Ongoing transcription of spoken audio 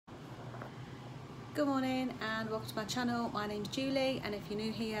Good morning and welcome to my channel. My name's Julie, and if you're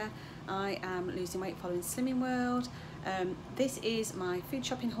new here, I am losing weight following Slimming World. This is my food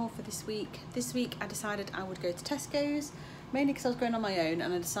shopping haul for this week. This week I decided I would go to Tesco's, mainly because I was going on my own,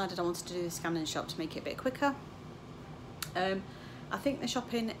 and I decided I wanted to do the scan and shop to make it a bit quicker. I think the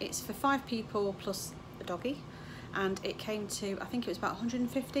shopping, it's for 5 people plus a doggy, and it came to, I think it was about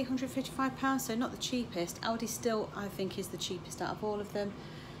 150, 155 pounds, so not the cheapest. Aldi still, I think, is the cheapest out of all of them.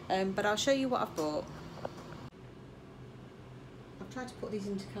 But I'll show you what I've bought. I've tried to put these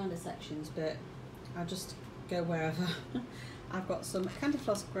into kind of sections, but I'll just go wherever. I've got some candy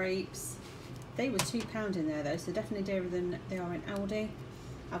floss grapes. They were £2 in there though, so definitely dearer than they are in Aldi.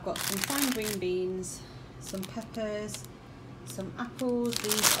 I've got some fine green beans, some peppers, some apples.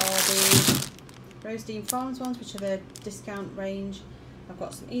 These are the Rosedene Farms ones, which are their discount range. I've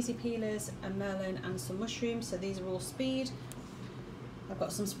got some easy peelers, a melon and some mushrooms, so these are all speed. I've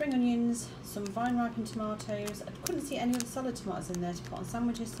got some spring onions, some vine ripened tomatoes. I couldn't see any other salad tomatoes in there to put on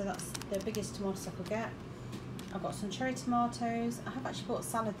sandwiches, so that's the biggest tomatoes I could get. I've got some cherry tomatoes. I have actually bought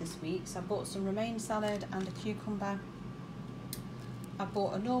salad this week, so I bought some romaine salad and a cucumber. I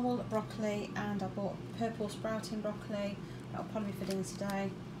bought a normal broccoli and I bought purple sprouting broccoli. That'll probably be for dinner today.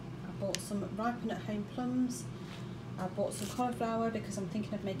 I bought some ripened at home plums. I bought some cauliflower because I'm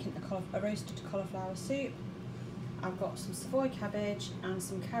thinking of making a roasted cauliflower soup. I've got some Savoy cabbage and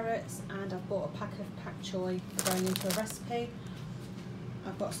some carrots, and I've bought a pack of pak choy for going into a recipe.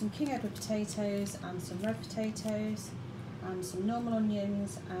 I've got some King Edward potatoes and some red potatoes and some normal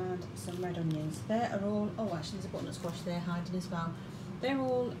onions and some red onions. They are all, oh actually there's a butternut squash there hiding as well. They're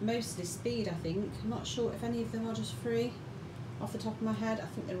all mostly speed, I think. I'm not sure if any of them are just free off the top of my head. I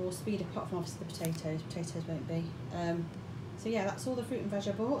think they're all speed apart from obviously the potatoes. Potatoes won't be. So yeah, that's all the fruit and veg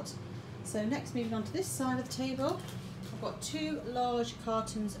I bought. So next, moving on to this side of the table, I've got 2 large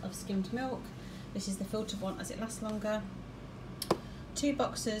cartons of skimmed milk. This is the filtered one as it lasts longer. 2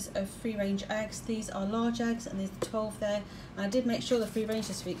 boxes of free range eggs. These are large eggs and there's 12 there. And I did make sure they're free range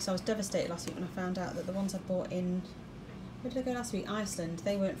this week, so I was devastated last week when I found out that the ones I bought in, where did I go last week? Iceland,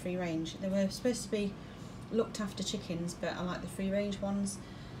 they weren't free range. They were supposed to be looked after chickens, but I like the free range ones.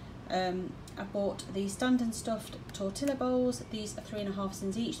 I bought the stand and stuffed tortilla bowls. These are 3.5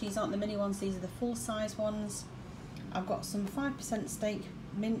 cents each. These aren't the mini ones, these are the full size ones. I've got some 5% steak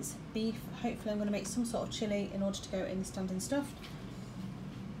mince beef. Hopefully I'm going to make some sort of chilli in order to go in the stand and stuffed.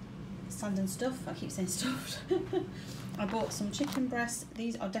 Stand and stuff, I keep saying stuffed. I bought some chicken breasts.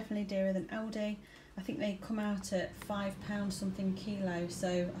 These are definitely dearer than Aldi. I think they come out at £5 something kilo,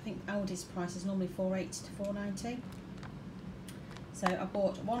 so I think Aldi's price is normally £4.80 to £4.90. So I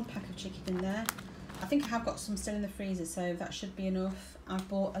bought 1 pack of chicken in there. I think I have got some still in the freezer, so that should be enough. I've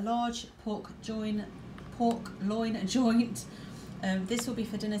bought a large pork loin joint. This will be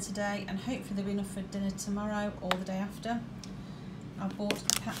for dinner today, and hopefully there'll be enough for dinner tomorrow or the day after. I bought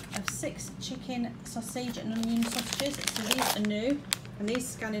a pack of 6 chicken sausage and onion sausages. So these are new, and these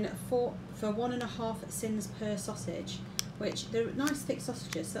scan in at 1.5 cents per sausage, which they're nice thick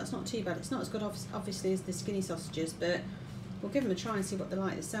sausages, so that's not too bad. It's not as good obviously as the skinny sausages, but we'll give them a try and see what they're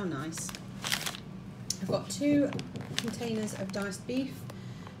like. They sound nice. I've got 2 containers of diced beef.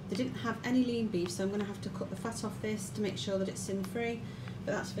 They didn't have any lean beef, so I'm going to have to cut the fat off this to make sure that it's sin free.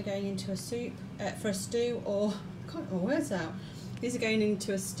 But that's for going into a soup, for a stew, or I can't get my words out. These are going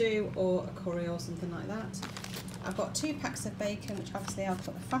into a stew or a curry or something like that. I've got 2 packs of bacon, which obviously I'll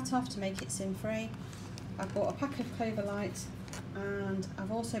cut the fat off to make it sin free. I've bought a pack of Clover Light, and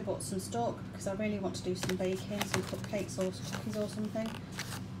I've also bought some stock because I really want to do some baking, some cupcakes or cookies or something.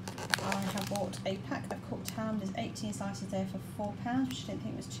 I have bought a pack of cooked ham. There's 18 slices there for £4, which I didn't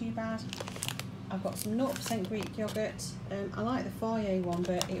think was too bad. I've got some 0% Greek yoghurt. I like the Foyer one,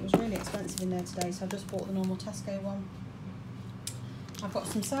 but it was really expensive in there today, so I've just bought the normal Tesco one. I've got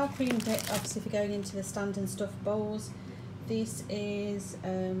some sour cream dip, obviously for going into the stand and stuffed bowls. This is,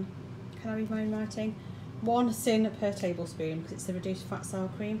 can I read my own writing? 1 cent per tablespoon, because it's the reduced fat sour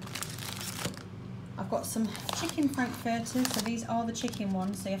cream. I've got some chicken frankfurters. So these are the chicken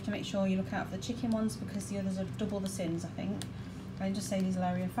ones, so you have to make sure you look out for the chicken ones because the others are double the sins, I think. I just say these are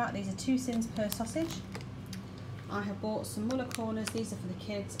lower in fat. These are 2 cents per sausage. I have bought some Muller corners. These are for the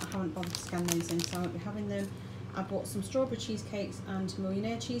kids. I haven't bothered to scan these in, so I won't be having them. I bought some strawberry cheesecakes and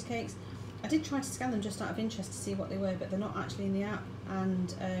millionaire cheesecakes. I did try to scan them just out of interest to see what they were, but they're not actually in the app,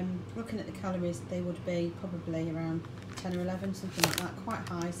 and looking at the calories, they would be probably around 10 or 11, something like that, quite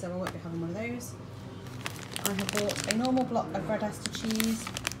high, so I won't be having one of those. I have bought a normal block of red Astor cheese.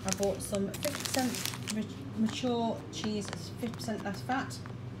 I bought some 50% mature cheese, 50% less fat.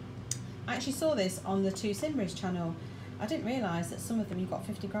 I actually saw this on the 2 Simris channel, I didn't realise that some of them you've got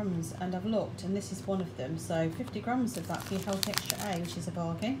 50 grams, and I've looked and this is one of them, so 50 grams of that for your Healthy Extra A, which is a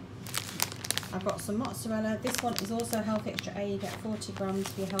bargain. I've got some mozzarella. This one is also Healthy Extra A. You get 40 grams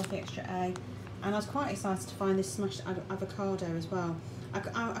for your Healthy Extra A. And I was quite excited to find this smashed avocado as well. I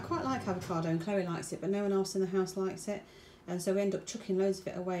quite like avocado, and Chloe likes it, but no one else in the house likes it. And so we end up chucking loads of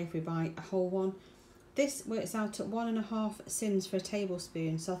it away if we buy a whole one. This works out at 1.5 cents for a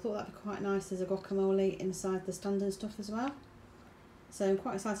tablespoon. So I thought that'd be quite nice as a guacamole inside the stand and stuff as well. So I'm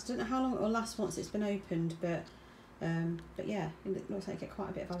quite excited. I don't know how long it will last once it's been opened, but yeah, it looks like you get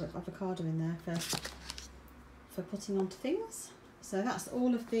quite a bit of avocado in there for putting onto things. So that's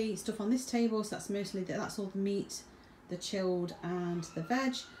all of the stuff on this table. So that's mostly that's all the meat, the chilled and the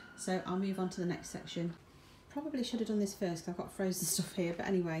veg. So I'll move on to the next section. Probably should have done this first because I've got frozen stuff here, but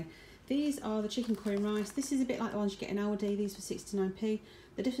anyway, these are the chicken curry and rice. This is a bit like the ones you get in Aldi. These were 69p.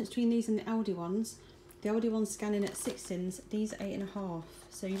 The difference between these and the Aldi ones, the Aldi ones scanning at 6 cents, these are 8.5.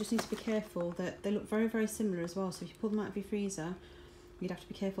 So you just need to be careful that they look very, very similar as well. So if you pull them out of your freezer, you'd have to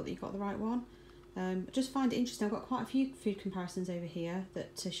be careful that you've got the right one. I just find it interesting. I've got quite a few food comparisons over here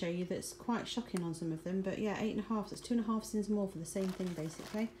to show you that's quite shocking on some of them. But yeah, 8.5, that's 2.5 cents more for the same thing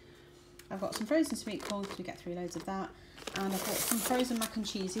basically. I've got some frozen sweet corn because we get 3 loads of that. And I've got some frozen mac and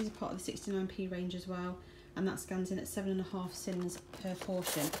cheese. These are part of the 69p range as well. And that scans in at 7.5 cents per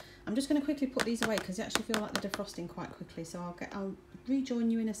portion. I'm just going to quickly put these away because they actually feel like they're defrosting quite quickly. So I'll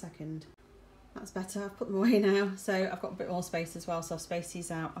rejoin you in a second. That's better. I've put them away now. So I've got a bit more space as well. So I've spaced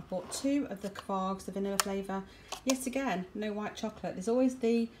these out. I've bought 2 of the Kvargs, the vanilla flavour. Yes, again, no white chocolate. There's always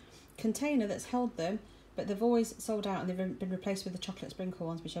the container that's held them, but they've always sold out and they've been replaced with the chocolate sprinkle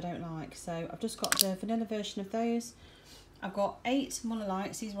ones, which I don't like. So I've just got the vanilla version of those. I've got 8 Muller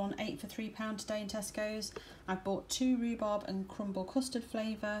Lights. These were on 8 for £3 today in Tesco's. I've bought 2 rhubarb and crumble custard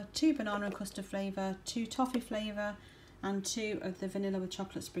flavour, 2 banana and custard flavour, 2 toffee flavour, and 2 of the vanilla with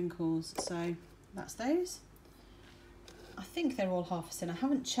chocolate sprinkles. So that's those. I think they're all half a cent. I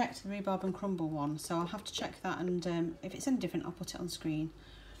haven't checked the rhubarb and crumble one, so I'll have to check that, and if it's any different I'll put it on screen.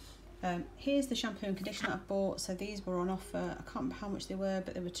 Here's the shampoo and conditioner I've bought. So these were on offer. I can't remember how much they were,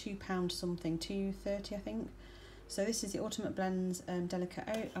 but they were £2 something, £2.30 I think. So this is the Ultimate Blends Delicate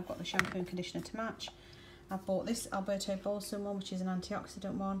Oat. I've got the shampoo and conditioner to match. I've bought this Alberto Balsam one, which is an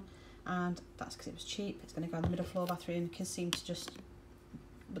antioxidant one, and that's because it was cheap. It's going to go in the middle floor bathroom. Kids seem to just,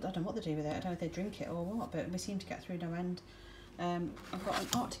 but I don't know what they do with it. I don't know if they drink it or what, but we seem to get through no end. I've got an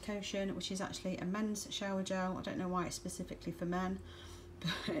Arctic Ocean, which is actually a men's shower gel. I don't know why it's specifically for men,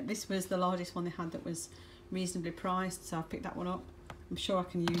 but this was the largest one they had that was reasonably priced, so I've picked that one up. I'm sure I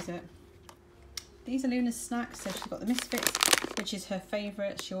can use it. These are Luna's snacks. So she's got the Misfits, which is her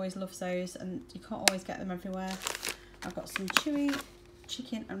favourite. She always loves those, and you can't always get them everywhere. I've got some chewy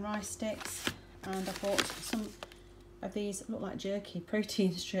chicken and rice sticks, and I bought some of these look like jerky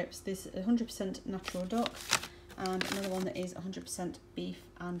protein strips. This is 100% natural duck, and another one that is 100% beef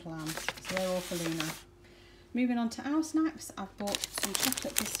and lamb. So they're all for Luna. Moving on to our snacks, I've bought some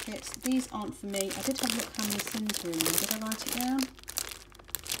chocolate biscuits. These aren't for me. I did have a look how many sins were in there. Did I write it down?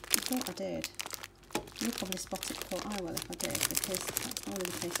 I thought I did. You'll probably spot it before I will if I did, because that's not really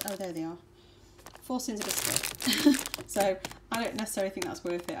the case. Oh, there they are. 4 sins a biscuit. So I don't necessarily think that's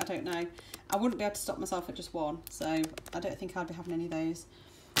worth it. I don't know. I wouldn't be able to stop myself at just one, so I don't think I'd be having any of those.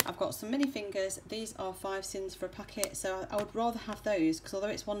 I've got some mini fingers. These are 5 sins for a packet, so I would rather have those, because although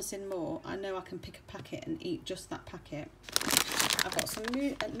it's 1 sin more, I know I can pick a packet and eat just that packet. I've got some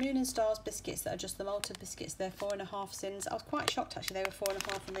Moon and Stars biscuits that are just the malted biscuits. They're 4.5 sins. I was quite shocked actually they were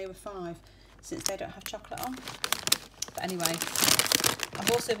 4.5 and they were 5, since they don't have chocolate on. But anyway, I've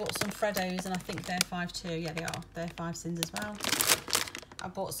also bought some Freddos, and I think they're 5 too. Yeah, they are. They're 5 sins as well. I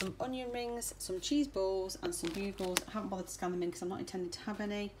bought some onion rings, some cheese balls, and some bugles. I haven't bothered to scan them in because I'm not intending to have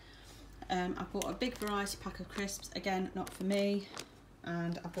any. I bought a big variety pack of crisps, again not for me.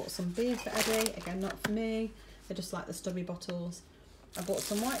 And I bought some beer for Eddie, again not for me. They're just like the stubby bottles. I bought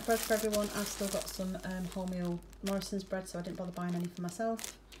some white bread for everyone. I've still got some wholemeal Morrison's bread, so I didn't bother buying any for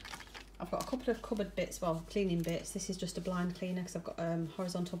myself. I've got a couple of cupboard bits, well, cleaning bits. This is just a blind cleaner because I've got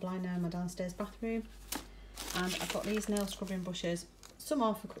horizontal blind now in my downstairs bathroom. And I've got these nail scrubbing brushes. Some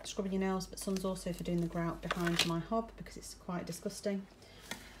are for scrubbing your nails, but some's also for doing the grout behind my hob because it's quite disgusting.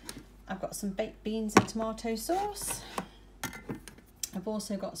 I've got some baked beans and tomato sauce. I've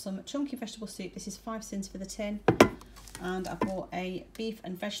also got some chunky vegetable soup. This is 5 cents for the tin. And I bought a beef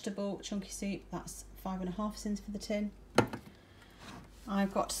and vegetable chunky soup. That's 5.5 cents for the tin.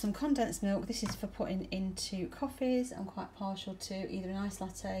 I've got some condensed milk. This is for putting into coffees. I'm quite partial to either an iced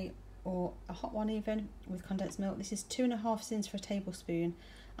latte or a hot one even with condensed milk. This is 2.5 cents for a tablespoon.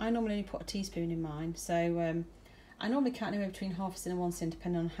 I normally only put a teaspoon in mine, so I normally count anywhere between half a tin and 1 tin,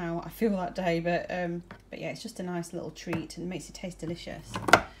 depending on how I feel that day. But yeah, it's just a nice little treat and makes it taste delicious.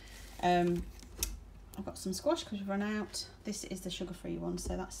 I've got some squash because we've run out. This is the sugar-free one,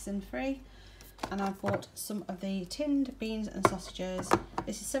 so that's sin-free. And I've bought some of the tinned beans and sausages.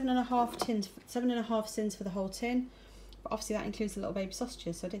 This is 7.5 sins for the whole tin. But obviously that includes the little baby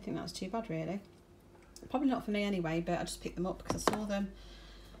sausages, so I didn't think that was too bad really. Probably not for me anyway, but I just picked them up because I saw them.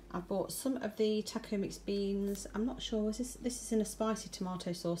 I've bought some of the taco mixed beans. I'm not sure, this is in a spicy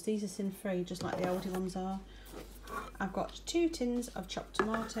tomato sauce. These are sin-free, just like the Aldi ones are. I've got 2 tins of chopped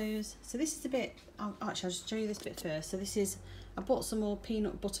tomatoes. So this is a bit, actually I'll just show you this bit first. So this is, I bought some more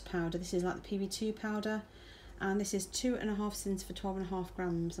peanut butter powder. This is like the PB2 powder. And this is 2.5 cents for 12.5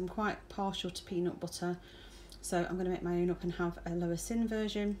 grams. I'm quite partial to peanut butter, so I'm going to make my own up and have a lower sin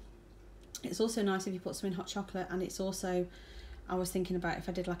version. It's also nice if you put some in hot chocolate, and it's also, I was thinking about if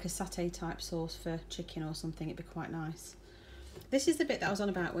I did like a satay type sauce for chicken or something, it'd be quite nice. This is the bit that I was on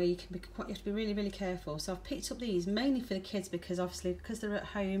about where you have to be really, really careful. So I've picked up these mainly for the kids because obviously because they're at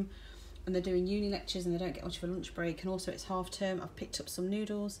home and they're doing uni lectures and they don't get much of a lunch break, and also it's half term. I've picked up some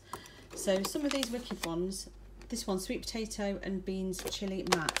noodles. So some of these wicked ones, this one, sweet potato and beans chili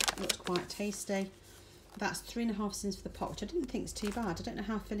mac, looks quite tasty. That's 3.5 cents for the pot, which I didn't think is too bad. I don't know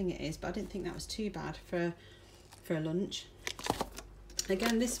how filling it is, but I didn't think that was too bad for a lunch.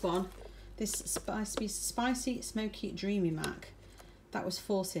 Again, this one, this spicy smoky dreamy mac, that was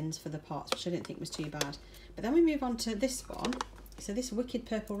 4 cents for the pot, which I didn't think was too bad. But then we move on to this one. So this wicked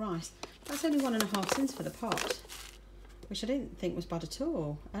purple rice, that's only 1.5 cents for the pot, which I didn't think was bad at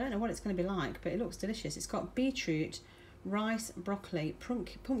all. I don't know what it's going to be like, but it looks delicious. It's got beetroot, rice, broccoli,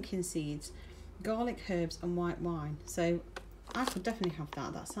 pumpkin seeds, garlic, herbs and white wine. So I could definitely have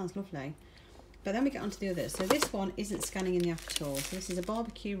that. That sounds lovely. But then we get on to the others. So this one isn't scanning in the app at all. So this is a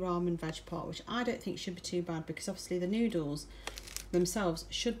barbecue ramen veg pot, which I don't think should be too bad because obviously the noodles themselves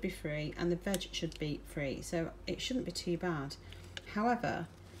should be free and the veg should be free. So it shouldn't be too bad. However,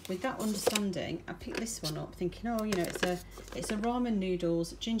 with that understanding, I picked this one up thinking, oh, you know, it's a ramen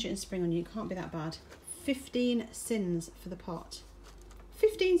noodles, ginger and spring onion, can't be that bad. 15 sins for the pot.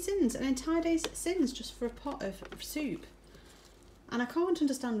 15 sins, an entire day's sins just for a pot of soup. And I can't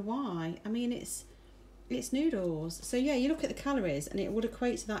understand why. I mean, it's noodles. So yeah, you look at the calories and it would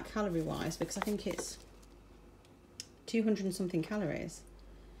equate to that calorie wise because I think it's 200 and something calories.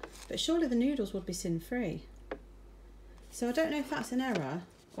 But surely the noodles would be sin free. So I don't know if that's an error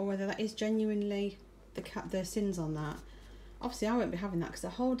or whether that is genuinely the sins on that. Obviously I won't be having that because the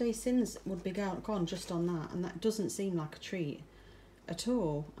whole day sins would be gone just on that, and that doesn't seem like a treat at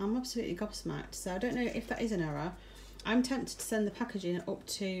all. I'm absolutely gobsmacked. So I don't know if that is an error. I'm tempted to send the packaging up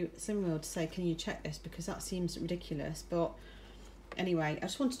to Slimworld to say, can you check this, because that seems ridiculous. But anyway, I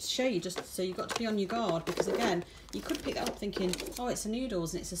just wanted to show you just so you've got to be on your guard, because again, you could pick that up thinking, oh, it's a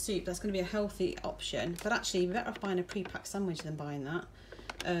noodles and it's a soup, that's going to be a healthy option, but actually you're better off buying a pre-packed sandwich than buying that.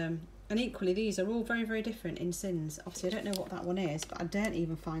 And equally, these are all very, very different in sins. Obviously I don't know what that one is, but I daren't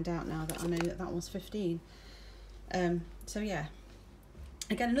even find out now that I know that that one's 15. So yeah.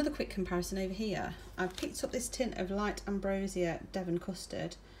 Again, another quick comparison over here. I've picked up this tin of light ambrosia Devon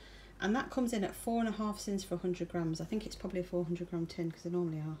custard, and that comes in at 4.5 cents for 100 grams. I think it's probably a 400 gram tin because they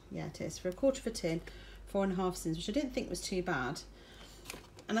normally are. Yeah, it is. For a quarter of a tin, 4.5 cents, which I didn't think was too bad.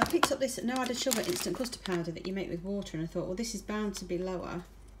 And I picked up this no added sugar instant custard powder that you make with water, and I thought, well, this is bound to be lower.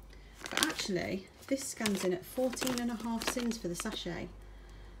 But actually, this scans in at 14.5 cents for the sachet.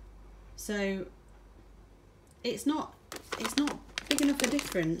 So it's not big enough a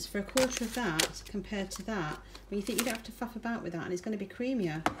difference for a quarter of that compared to that, when you think you don't have to faff about with that, and it's going to be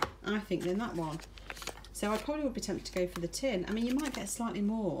creamier, I think, than that one. So I probably would be tempted to go for the tin. I mean, you might get slightly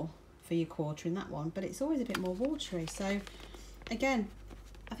more for your quarter in that one, but it's always a bit more watery. So again,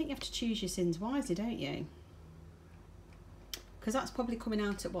 I think you have to choose your sins wisely, don't you? Because that's probably coming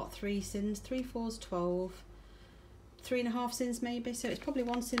out at what, 3 sins, 3 4's 12, 3.5 sins maybe. So it's probably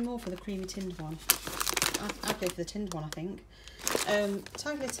 1 sin more for the creamy tinned one. I'd go for the tinned one, I think.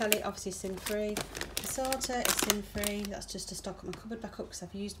 Tagliatelle, obviously sin free. Passata is sin free. That's just to stock my cupboard back up because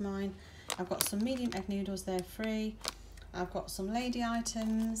I've used mine. I've got some medium egg noodles, they're free. I've got some lady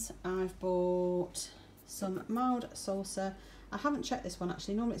items. I've bought some mild salsa. I haven't checked this one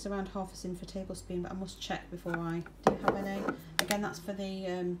actually. Normally it's around half a sin for a tablespoon, but I must check before I do have any. Again, that's for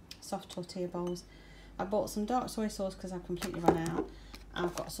the soft tortilla bowls. I bought some dark soy sauce because I've completely run out.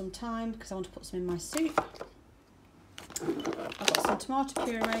 I've got some thyme because I want to put some in my soup. I've got some tomato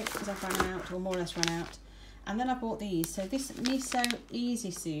puree because I've run out, or more or less run out. And then I bought these. So this miso easy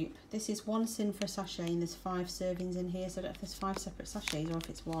soup, this is 1 sin for a sachet, and there's 5 servings in here. So I don't know if there's 5 separate sachets or if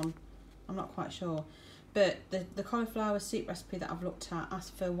it's one. I'm not quite sure. But the cauliflower soup recipe that I've looked at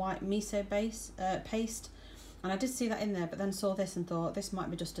asked for white miso paste, and I did see that in there, but then saw this and thought this might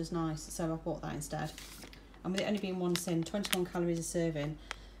be just as nice, so I bought that instead. And with it only being one sin, 21 calories a serving,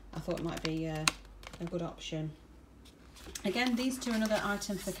 I thought it might be a good option. Again, these two are another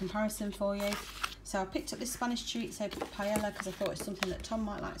item for comparison for you. So I picked up this Spanish chorizo paella because I thought it's something that Tom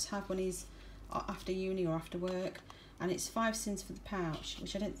might like to have when he's after uni or after work. And it's 5 cents for the pouch,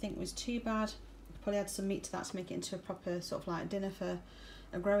 which I didn't think was too bad. Probably add some meat to that to make it into a proper sort of like dinner for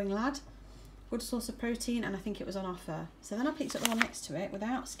a growing lad. Good source of protein, and I think it was on offer. So then I picked up the one next to it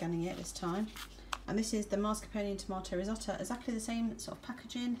without scanning it this time. And this is the mascarpone and tomato risotto, exactly the same sort of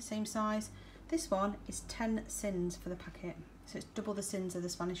packaging, same size. This one is 10 sins for the packet, so it's double the sins of the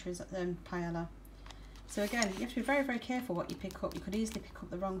Spanish paella. So again, you have to be very, very careful what you pick up. You could easily pick up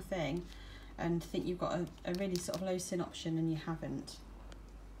the wrong thing and think you've got a really sort of low sin option, and you haven't.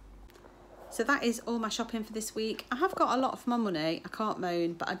 So that is all my shopping for this week. I have got a lot for my money, I can't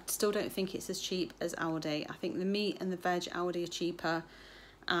moan, but I still don't think it's as cheap as Aldi. I think the meat and the veg Aldi are cheaper,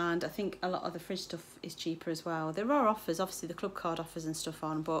 and I think a lot of the fridge stuff is cheaper as well. There are offers, obviously the club card offers and stuff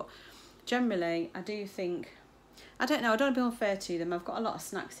on, but generally I do think, I don't know, I don't want to be unfair to them. I've got a lot of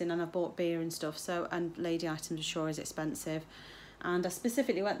snacks in, and I've bought beer and stuff, so, and lady items sure is expensive. And I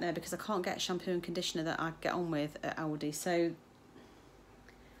specifically went there because I can't get shampoo and conditioner that I get on with at Aldi, so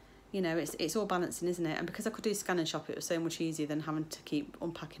you know, it's all balancing, isn't it? And because I could do scan and shop, it was so much easier than having to keep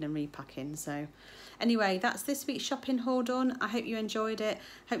unpacking and repacking. So anyway, that's this week's shopping haul done. I hope you enjoyed it.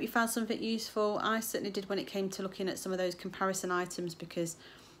 Hope you found something useful. I certainly did when it came to looking at some of those comparison items, because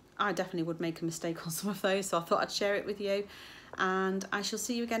I definitely would make a mistake on some of those. So I thought I'd share it with you. And I shall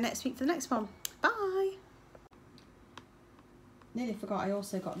see you again next week for the next one. Bye. Nearly forgot, I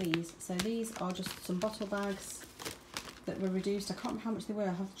also got these. So these are just some bottle bags that were reduced. I can't remember how much they were.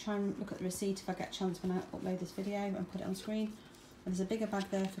 I'll have to try and look at the receipt if I get a chance when I upload this video and put it on screen. And there's a bigger bag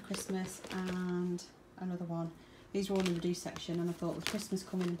there for Christmas and another one. These were all in the reduced section, and I thought with Christmas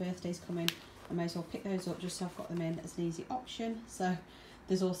coming and birthdays coming, I may as well pick those up just so I've got them in as an easy option. So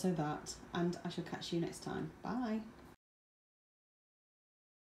there's also that, and I shall catch you next time. Bye.